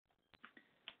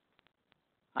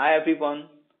Hi everyone.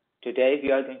 Today we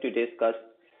are going to discuss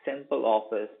simple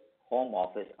office, home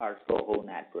office or SOHO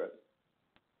network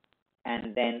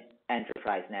and then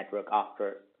enterprise network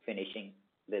after finishing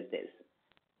with this.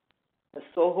 A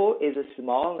SOHO is a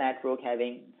small network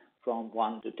having from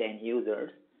 1 to 10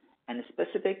 users, and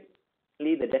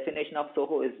specifically the definition of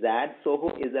SOHO is that SOHO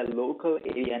is a local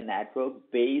area network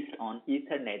based on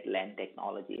Ethernet LAN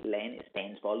technology. LAN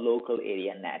stands for local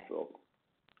area network.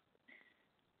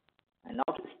 And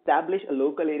now to establish a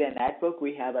local area network,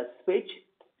 we have a switch,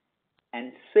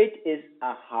 and switch is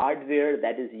a hardware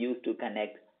that is used to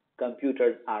connect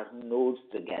computers or nodes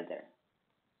together.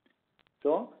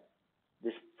 So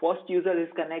this first user is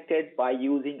connected by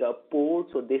using a port.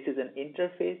 So this is an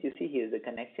interface. You see here is the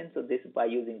connection. So this by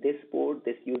using this port,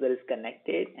 this user is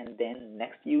connected, and then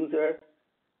next user,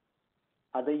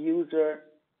 other user,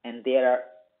 and there are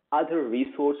other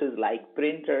resources like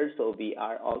printers. So we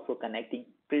are also connecting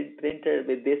printer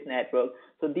with this network.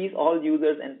 So these all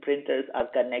users and printers are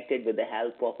connected with the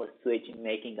help of a switch,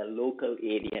 making a local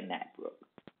area network.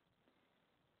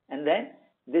 And then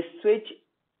this switch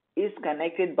is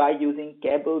connected by using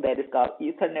cable that is called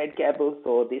Ethernet cable.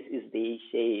 So this is the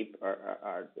shape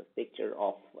or the picture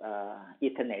of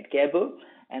Ethernet cable.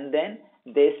 And then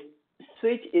this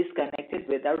switch is connected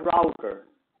with a router.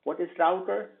 What is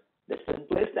router? The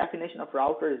simplest definition of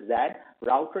router is that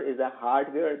router is a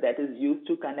hardware that is used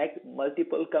to connect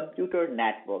multiple computer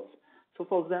networks. So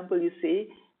for example, you see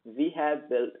we have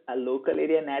built a local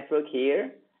area network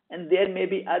here, and there may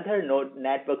be other node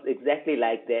networks exactly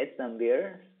like that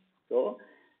somewhere. So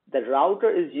the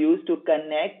router is used to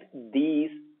connect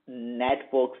these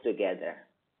networks together.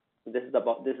 So this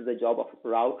is the job of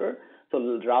router. So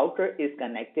router is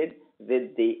connected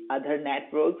with the other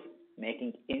networks,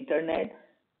 making internet,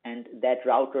 and that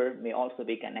router may also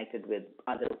be connected with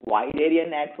other wide area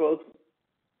networks.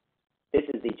 This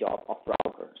is the job of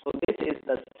router. So this is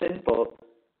the simple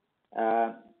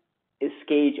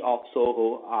sketch of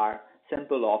SOHO or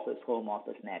simple office home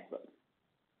office network.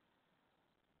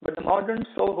 But the modern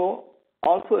SOHO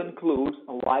also includes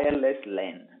a wireless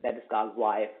LAN that is called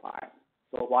Wi-Fi.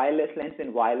 So wireless LAN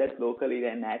in wireless local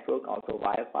area network, also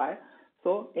Wi-Fi.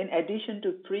 So in addition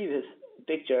to previous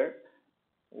picture,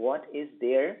 what is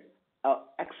there?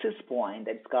 Access point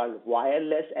that's called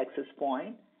wireless access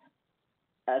point.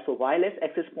 So wireless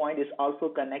access point is also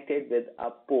connected with a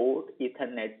port,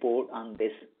 Ethernet port on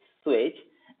this switch,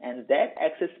 and that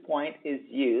access point is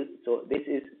used. So this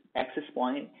is access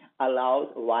point allows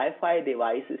Wi-Fi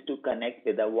devices to connect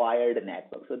with a wired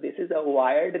network. So this is a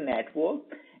wired network,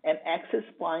 and access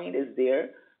point is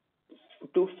there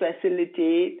to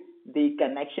facilitate the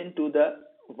connection to the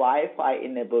Wi-Fi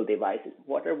enabled devices.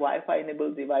 What are Wi-Fi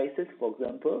enabled devices? For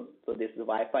example, so this is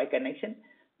Wi-Fi connection.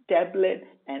 Tablet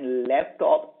and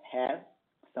laptop have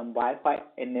some Wi-Fi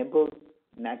enabled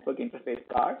network interface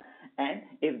card, and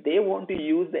if they want to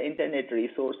use the internet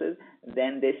resources,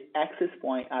 then this access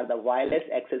point or the wireless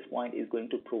access point is going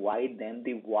to provide them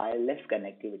the wireless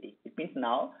connectivity. It means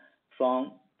now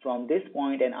from this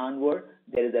point and onward,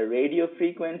 there is a radio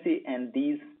frequency, and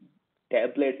these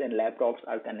tablets and laptops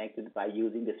are connected by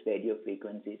using this radio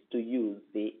frequencies to use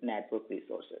the network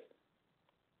resources.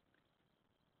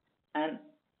 And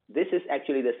this is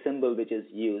actually the symbol which is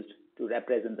used to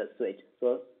represent the switch.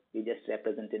 So we just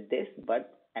represented this,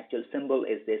 but actual symbol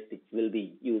is this, which we'll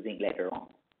be using later on.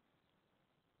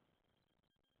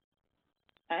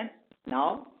 And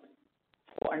now,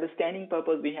 for understanding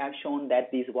purpose, we have shown that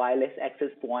these wireless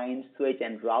access points, switch,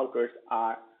 and routers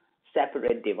are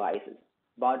separate devices.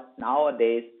 But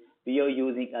nowadays, we are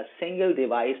using a single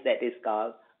device that is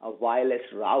called a wireless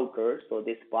router. So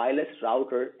this wireless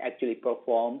router actually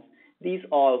performs these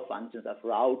all functions of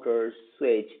routers,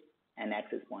 switch, and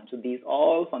access point. So these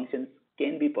all functions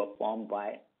can be performed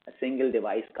by a single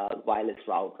device called wireless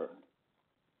router.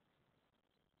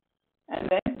 And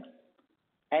then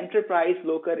enterprise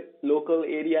local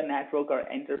area network or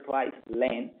enterprise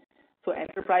LAN. So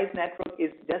enterprise network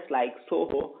is just like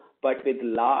SOHO, but with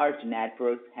large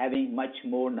networks having much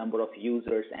more number of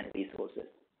users and resources.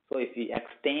 So if we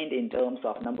extend in terms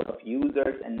of number of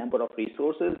users and number of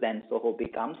resources, then SOHO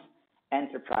becomes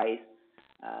enterprise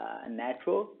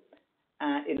network.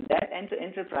 And in that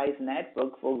enterprise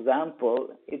network, for example,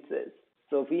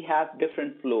 so we have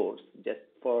different floors. Just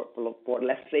for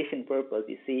illustration purpose,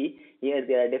 you see here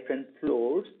there are different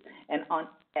floors, and on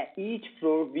each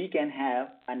floor we can have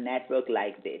a network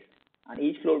like this. On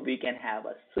each floor, we can have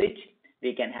a switch,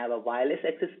 we can have a wireless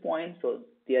access point. So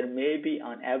there may be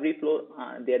on every floor,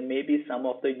 there may be some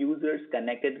of the users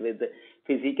connected with the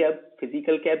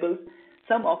physical cables.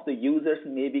 some of the users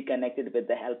may be connected with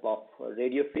the help of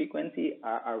radio frequency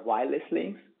or wireless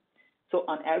links. So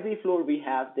on every floor we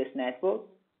have this network.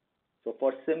 So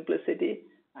for simplicity,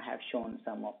 I have shown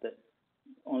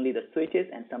only the switches,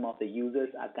 and some of the users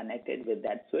are connected with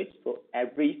that switch. So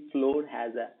every floor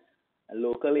has a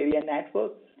local area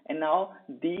network. And now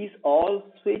these all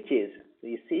switches, so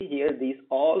you see here, these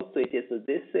all switches, so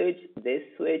this switch, this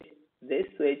switch, this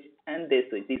switch, and this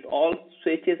switch, these all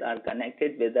switches are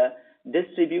connected with a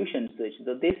distribution switch.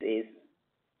 So this is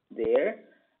there,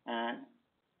 and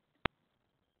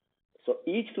so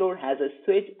each floor has a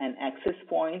switch and access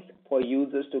points for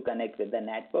users to connect with the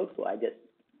network. So I just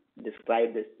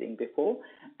described this thing before,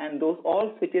 and those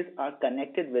all switches are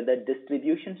connected with a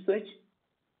distribution switch.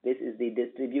 This is the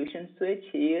distribution switch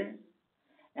here,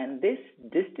 and this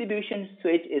distribution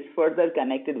switch is further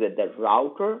connected with the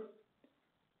router,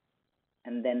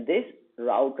 and then this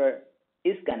router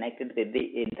is connected with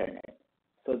the internet.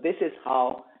 So this is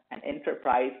how an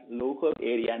enterprise local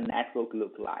area network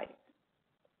looks like.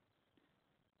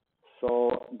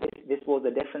 So this was the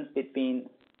difference between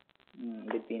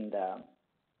the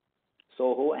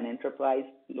SOHO and enterprise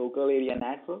local area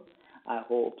network. I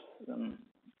hope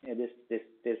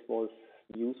this was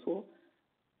useful,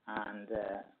 and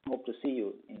hope to see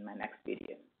you in my next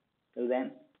video. Till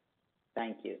then,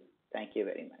 thank you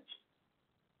very much.